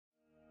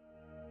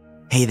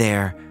Hey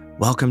there,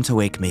 welcome to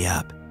Wake Me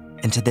Up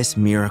and to this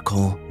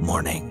miracle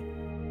morning.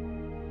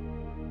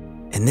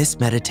 In this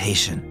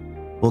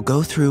meditation, we'll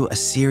go through a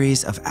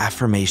series of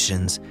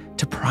affirmations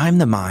to prime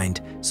the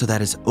mind so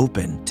that it's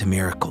open to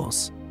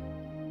miracles.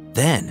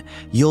 Then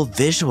you'll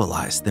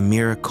visualize the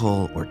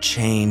miracle or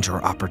change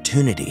or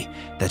opportunity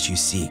that you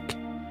seek.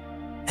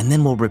 And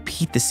then we'll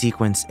repeat the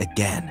sequence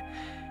again,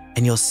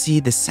 and you'll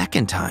see the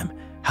second time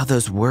how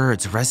those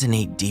words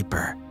resonate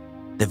deeper.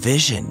 The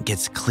vision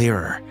gets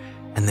clearer,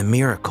 and the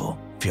miracle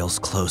feels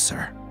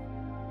closer.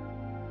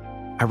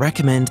 I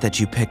recommend that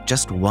you pick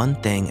just one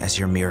thing as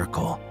your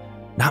miracle,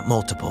 not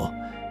multiple,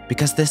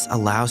 because this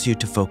allows you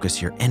to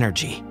focus your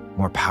energy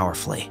more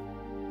powerfully.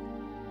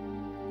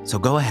 So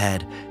go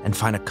ahead and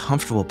find a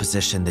comfortable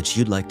position that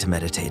you'd like to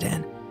meditate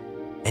in.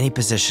 Any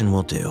position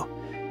will do,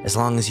 as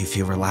long as you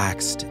feel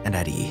relaxed and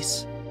at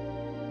ease.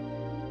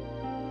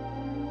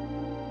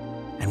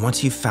 And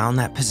once you've found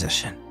that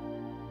position,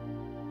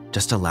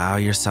 just allow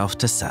yourself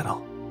to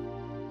settle.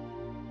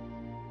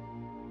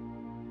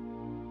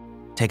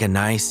 Take a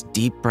nice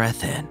deep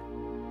breath in.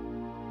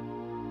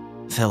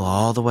 Fill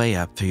all the way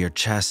up through your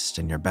chest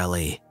and your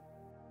belly.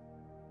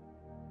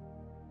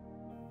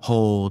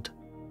 Hold,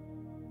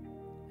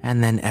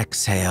 and then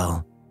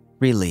exhale,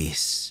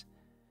 release,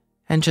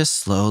 and just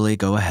slowly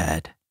go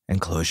ahead and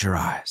close your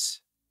eyes.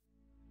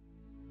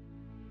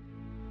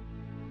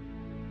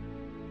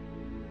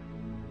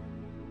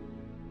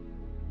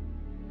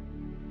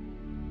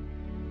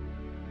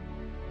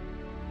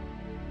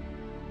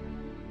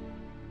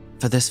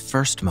 For this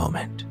first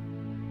moment,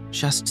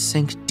 just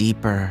sink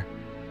deeper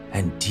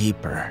and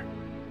deeper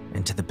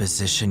into the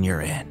position you're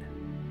in.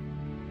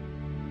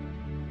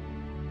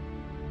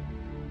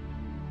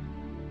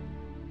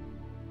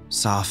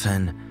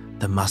 Soften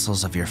the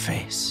muscles of your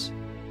face.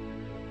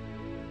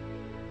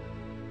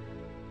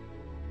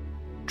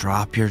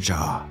 Drop your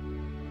jaw.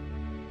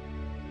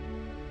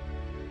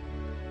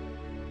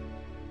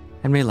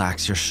 And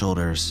relax your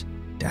shoulders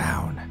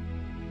down.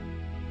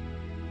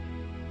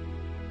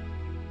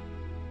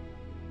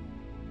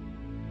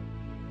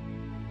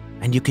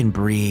 And you can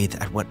breathe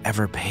at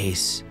whatever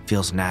pace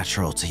feels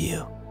natural to you,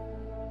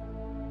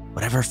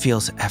 whatever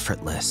feels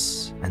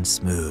effortless and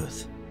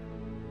smooth.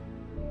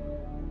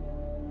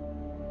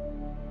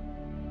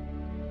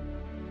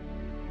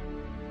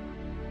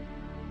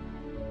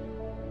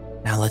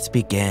 Now let's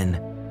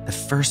begin the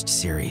first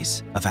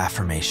series of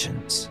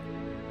affirmations.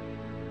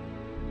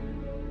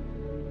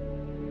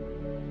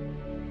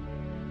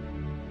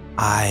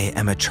 I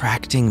am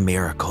attracting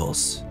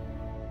miracles.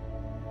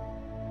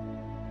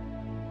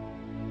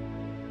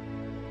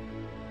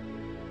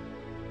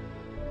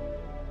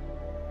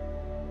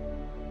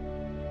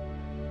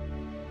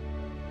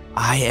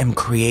 I am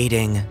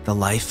creating the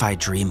life I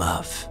dream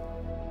of.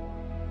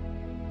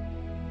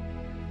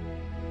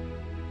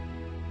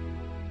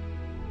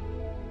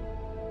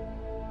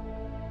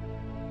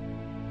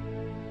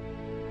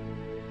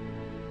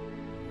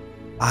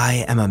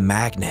 I am a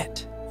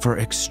magnet for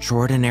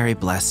extraordinary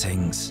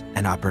blessings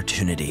and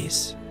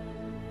opportunities.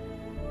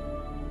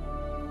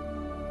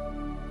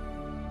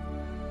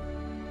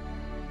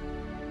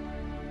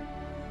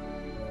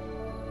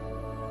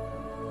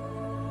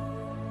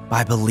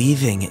 By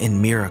believing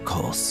in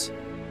miracles,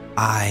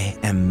 I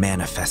am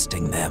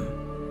manifesting them.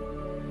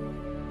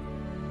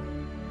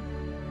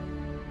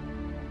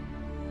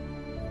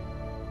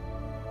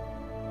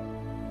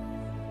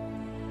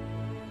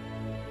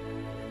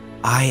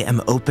 I am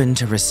open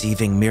to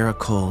receiving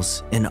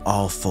miracles in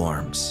all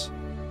forms.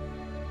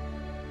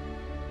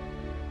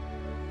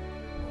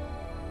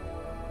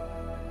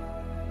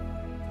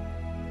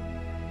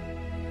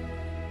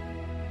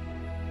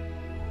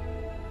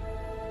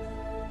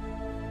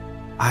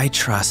 I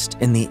trust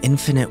in the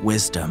infinite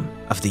wisdom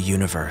of the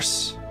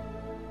universe.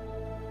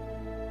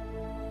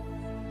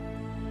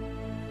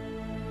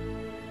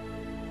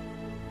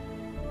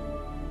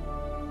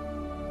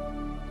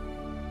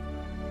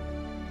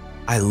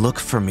 I look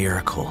for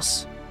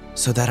miracles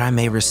so that I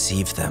may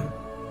receive them.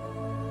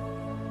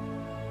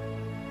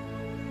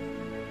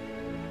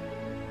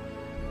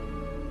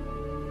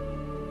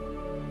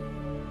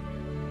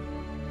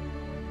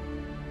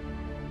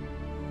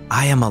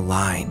 I am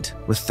aligned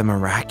with the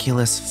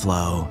miraculous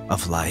flow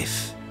of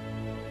life.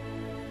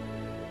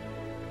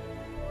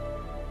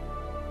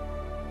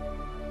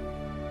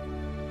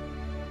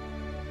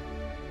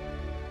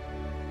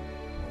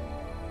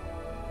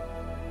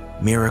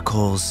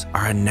 Miracles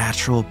are a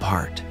natural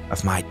part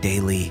of my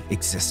daily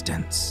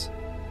existence.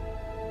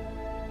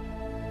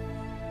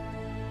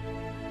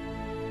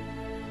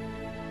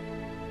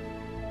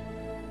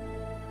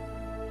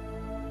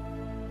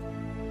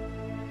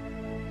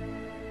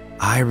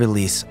 I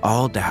release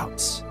all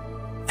doubts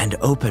and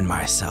open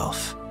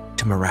myself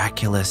to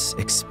miraculous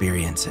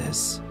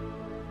experiences.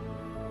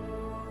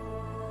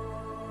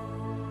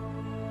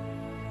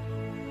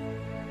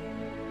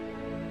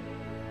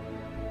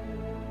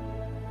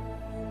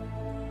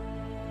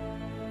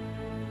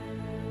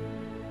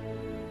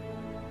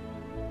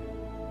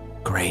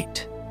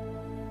 Great.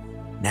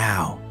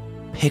 Now,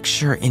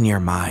 picture in your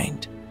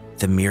mind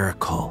the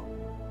miracle,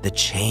 the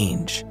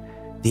change,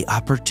 the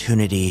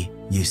opportunity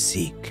you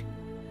seek.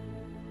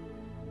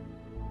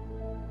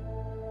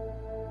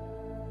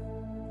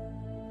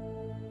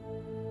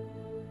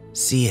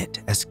 See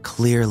it as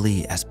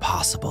clearly as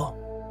possible.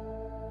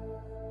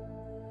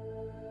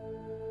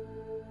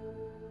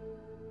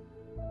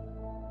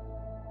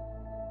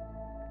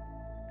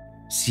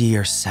 See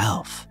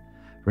yourself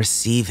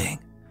receiving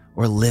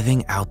or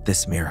living out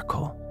this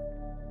miracle.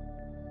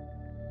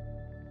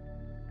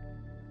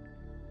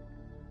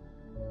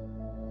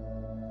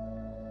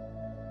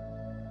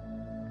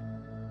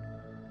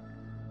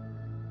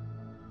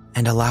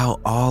 And allow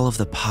all of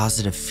the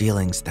positive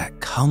feelings that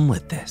come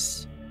with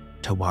this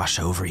to wash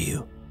over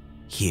you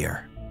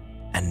here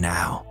and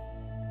now.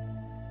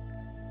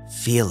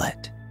 Feel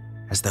it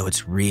as though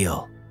it's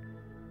real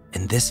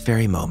in this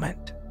very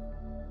moment.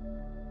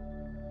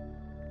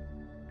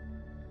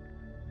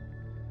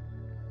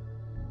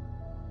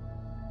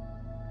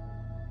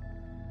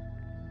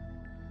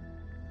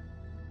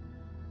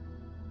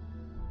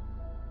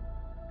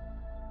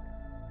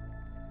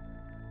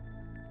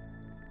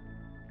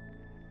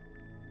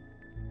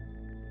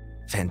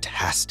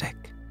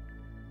 Fantastic.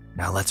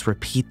 Now let's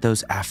repeat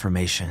those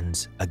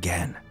affirmations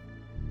again.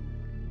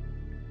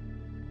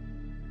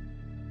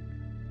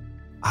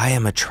 I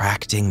am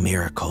attracting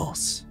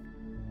miracles.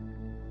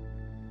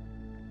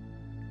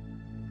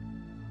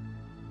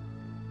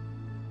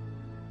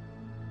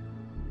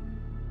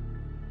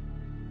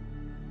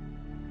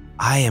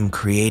 I am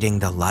creating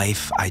the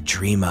life I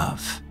dream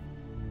of.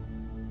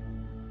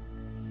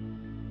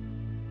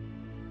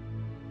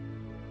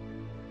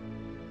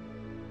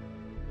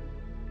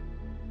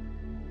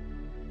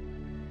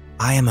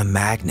 I am a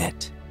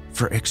magnet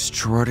for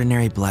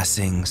extraordinary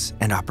blessings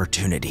and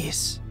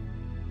opportunities.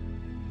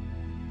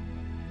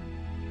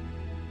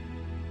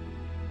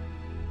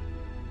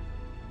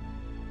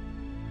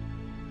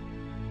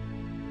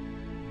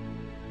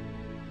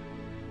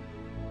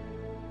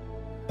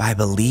 By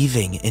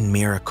believing in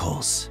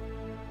miracles,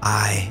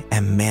 I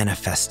am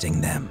manifesting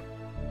them.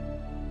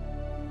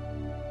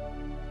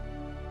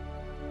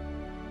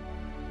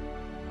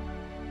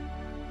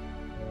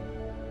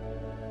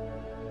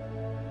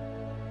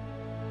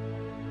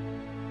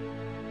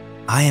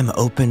 I am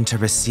open to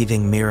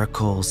receiving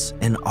miracles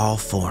in all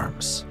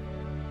forms.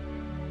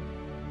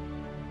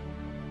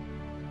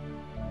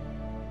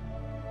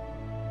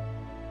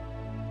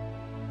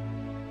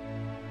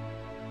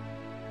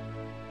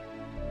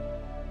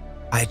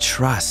 I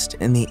trust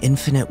in the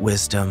infinite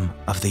wisdom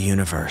of the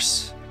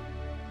universe.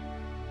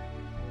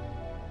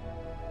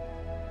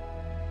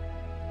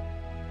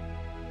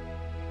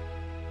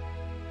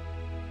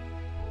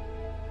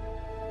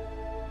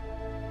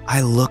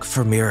 I look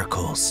for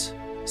miracles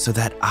so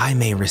that I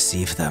may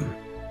receive them.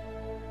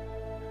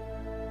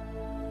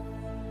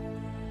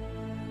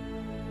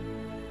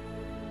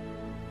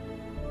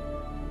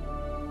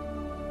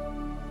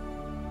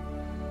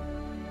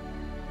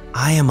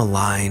 I am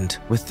aligned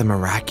with the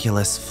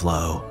miraculous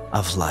flow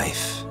of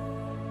life.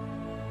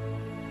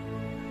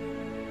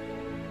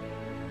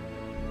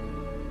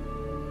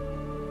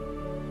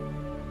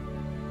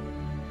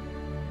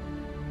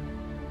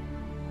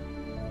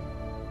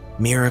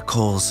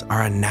 Miracles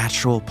are a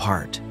natural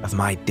part of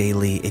my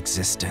daily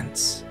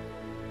existence.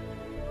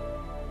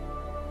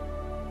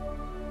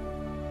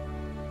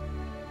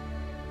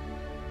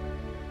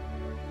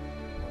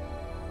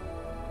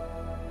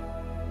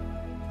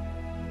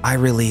 I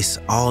release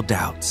all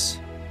doubts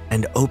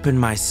and open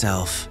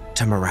myself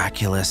to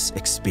miraculous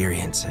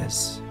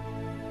experiences.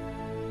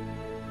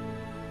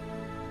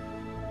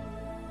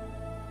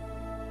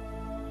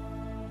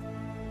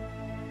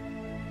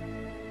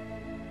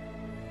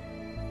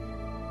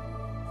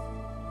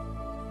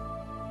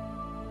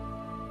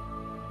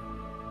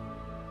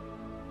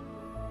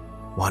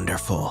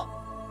 Wonderful.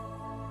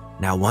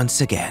 Now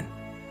once again,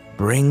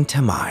 bring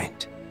to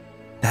mind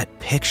that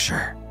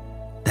picture,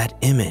 that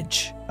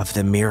image of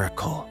the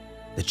miracle,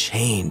 the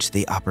change,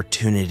 the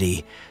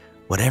opportunity,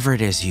 whatever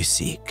it is you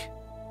seek.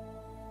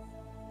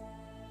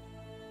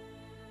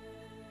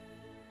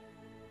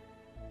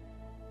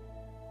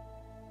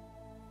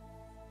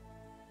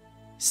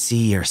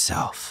 See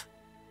yourself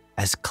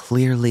as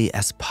clearly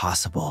as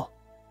possible,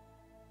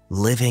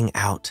 living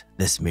out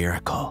this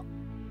miracle,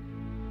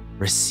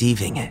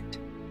 receiving it,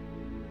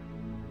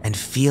 and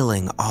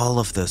feeling all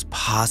of those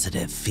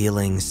positive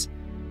feelings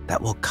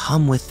that will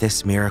come with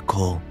this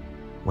miracle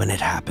when it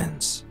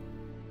happens.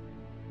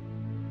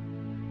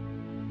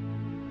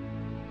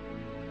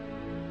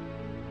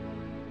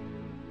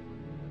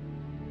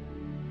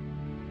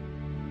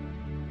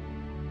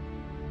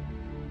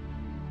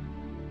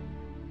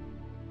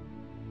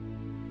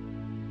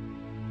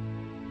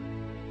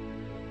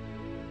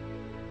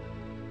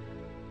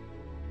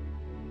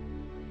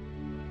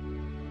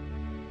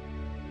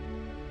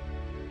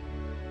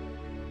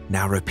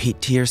 Now repeat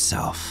to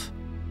yourself,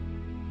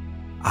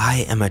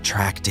 I am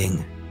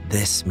attracting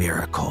this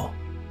miracle.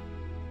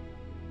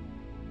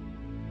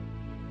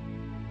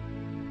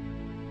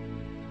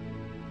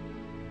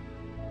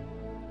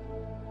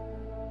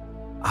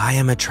 I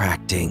am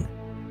attracting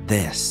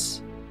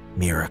this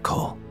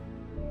miracle.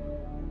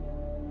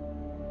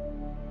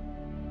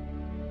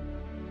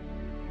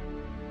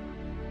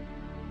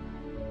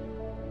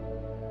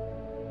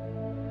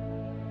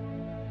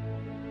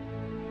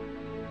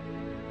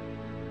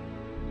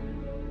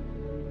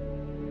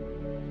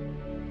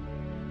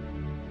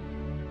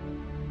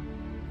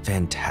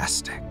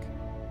 Fantastic.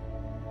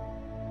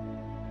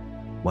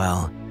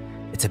 Well,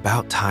 it's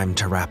about time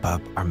to wrap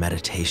up our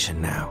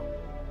meditation now.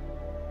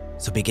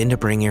 So begin to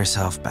bring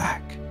yourself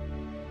back.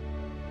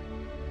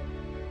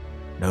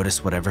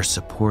 Notice whatever's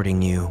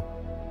supporting you,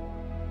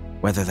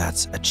 whether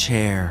that's a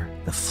chair,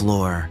 the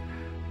floor,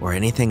 or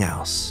anything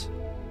else.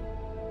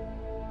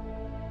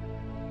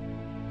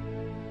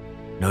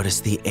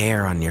 Notice the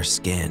air on your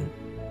skin.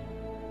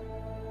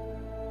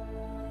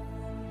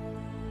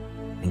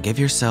 And give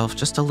yourself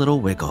just a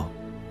little wiggle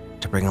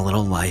to bring a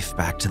little life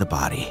back to the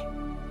body.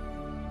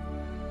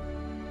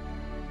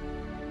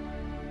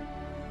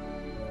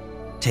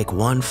 Take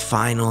one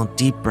final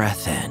deep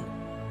breath in,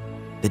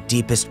 the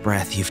deepest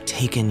breath you've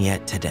taken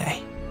yet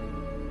today.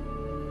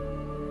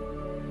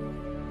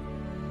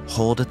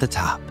 Hold at the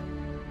top,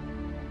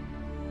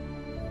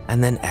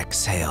 and then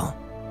exhale,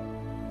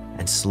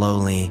 and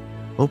slowly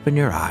open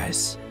your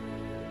eyes,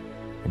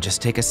 and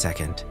just take a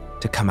second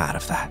to come out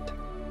of that.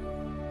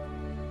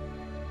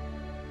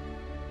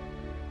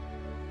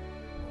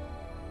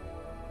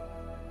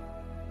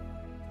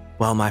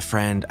 Well, my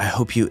friend, I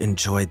hope you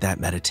enjoyed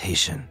that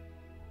meditation.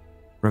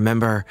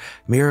 Remember,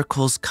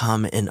 miracles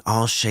come in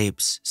all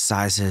shapes,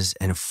 sizes,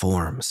 and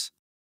forms.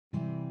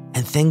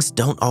 And things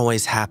don't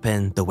always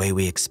happen the way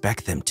we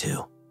expect them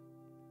to.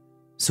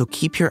 So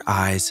keep your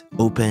eyes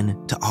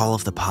open to all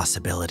of the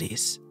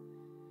possibilities.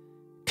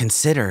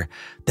 Consider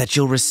that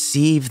you'll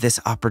receive this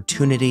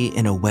opportunity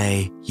in a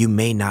way you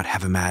may not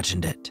have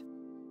imagined it.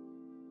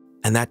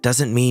 And that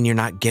doesn't mean you're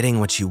not getting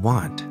what you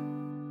want.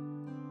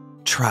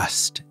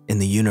 Trust in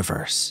the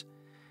universe.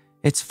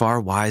 It's far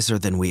wiser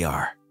than we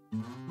are.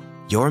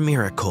 Your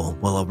miracle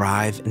will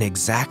arrive in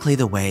exactly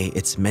the way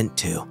it's meant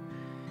to,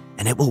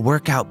 and it will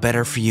work out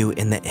better for you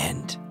in the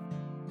end.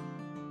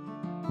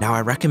 Now,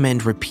 I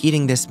recommend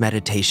repeating this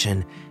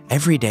meditation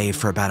every day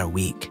for about a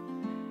week,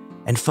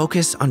 and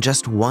focus on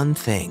just one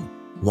thing,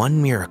 one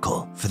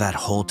miracle for that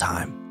whole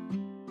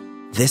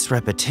time. This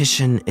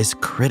repetition is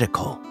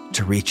critical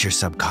to reach your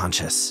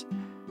subconscious.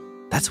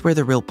 That's where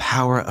the real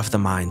power of the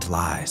mind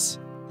lies.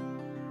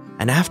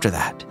 And after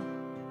that,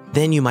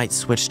 then you might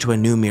switch to a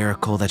new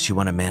miracle that you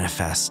want to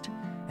manifest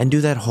and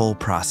do that whole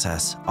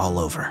process all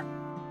over.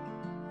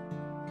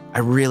 I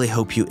really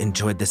hope you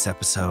enjoyed this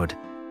episode,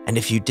 and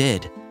if you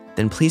did,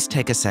 then please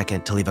take a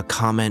second to leave a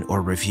comment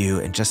or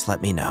review and just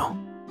let me know.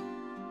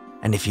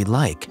 And if you'd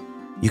like,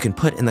 you can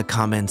put in the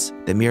comments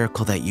the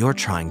miracle that you're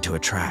trying to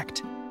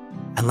attract,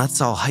 and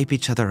let's all hype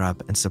each other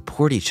up and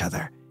support each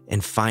other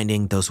in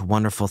finding those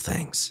wonderful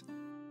things.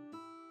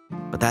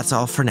 But that's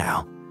all for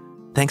now.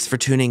 Thanks for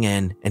tuning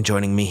in and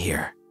joining me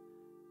here.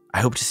 I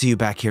hope to see you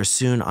back here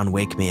soon on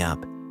Wake Me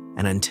Up,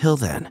 and until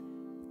then,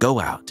 go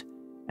out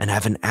and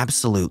have an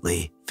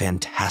absolutely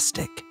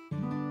fantastic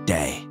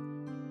day.